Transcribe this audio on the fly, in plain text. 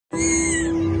Take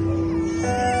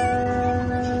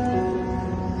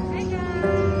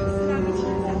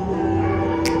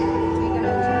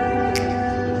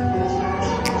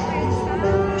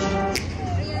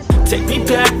me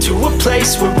back to a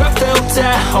place where I felt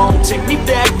at home. Take me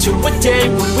back to a day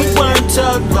when we weren't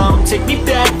alone. Take me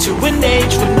back to an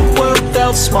age when the world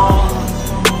felt small.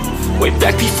 Way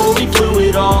back before we blew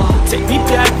it all. Take me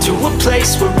back to a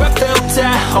place where I felt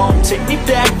at home. Take me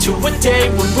back to a day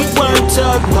when we weren't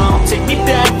alone. Take me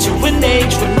back to an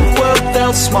age when the world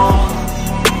felt small.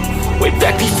 Way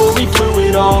back before we blew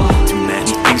it all. Too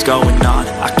many things going on,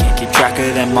 I can't keep track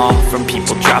of them all. From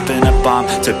people dropping a bomb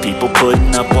to people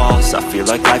putting up walls. I feel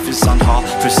like life is on hold,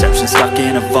 perception stuck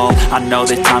in a vault. I know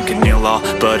that time can heal all,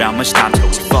 but how much time till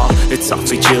we fall? It's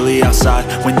awfully chilly outside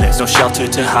when there's no shelter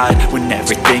to hide. When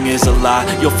everything is a lie,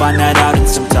 you'll find that out in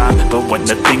some time. But when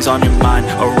the things on your mind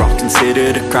are all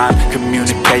considered a crime,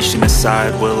 communication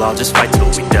aside, we'll all just fight till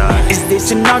we die. Is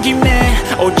this an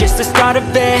argument or just the start of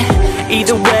it?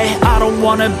 Either way, I don't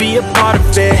wanna be a part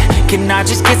of it. Can I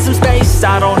just get some space?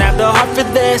 I don't have the heart for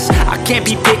this. I can't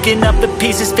be picking up the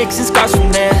pieces, fixing scars from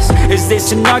this. Is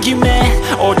this an argument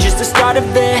or just the start of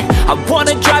it? I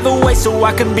wanna drive away so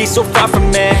I can be so far from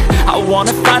it. I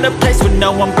wanna find a place where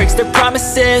no one breaks their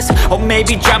promises. Or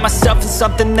maybe drown myself in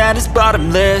something that is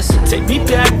bottomless. Take me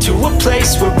back to a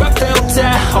place where I felt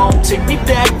at home. Take me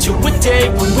back to a day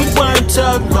when we weren't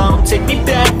alone. Take me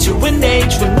back to an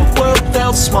age when the world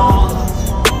felt small.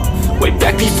 Way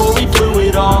back before we blew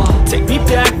it all. Take me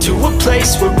back to a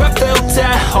place where I felt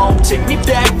at home. Take me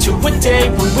back to a day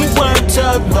when we weren't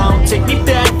alone. Take me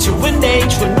back to an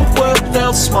age when the world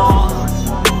felt small.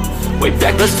 Way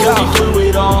back before we blew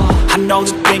it all. I know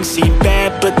that things seem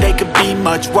bad, but they could be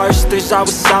much worse. There's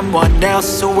always someone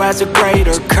else who has a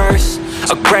greater curse,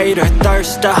 a greater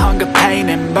thirst, a hunger, pain,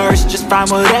 and mercy. Just find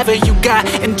whatever you got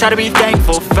and try to be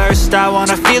thankful first. I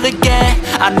wanna feel again,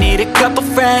 I need a couple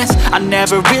friends. I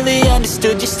never really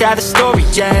understood just how the story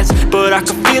ends, but I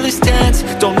can feel it's tense,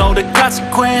 don't know the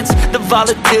consequence. The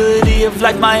volatility of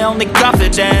life, my only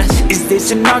confidence. Is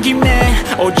this an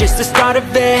argument or just the start of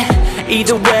it?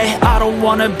 Either way, I don't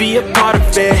wanna be a part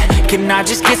of it. Can I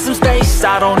just get some space?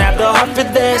 I don't have the heart for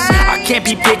this. I can't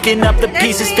be picking up the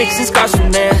pieces, fixing scars from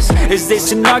this. Is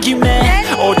this an argument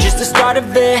or just the start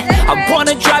of it? I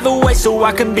wanna drive away so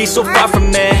I can be so far from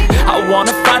it. I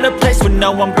wanna find a place where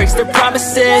no one breaks their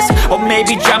promises. Or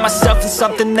maybe drown myself in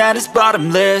something that is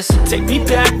bottomless. Take me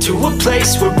back to a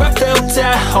place where I felt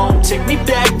at home. Take me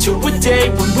back to a day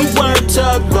when we weren't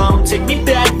alone. Take me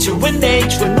back to an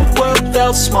age when the world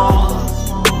felt small.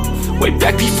 Way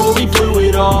back before we blew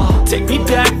it all. Take me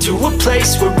back to a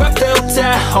place where I felt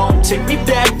at home. Take me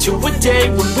back to a day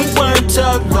when we weren't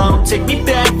alone. Take me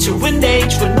back to an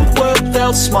age when the world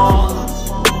felt small.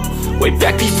 Way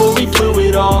back before we blew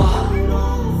it all.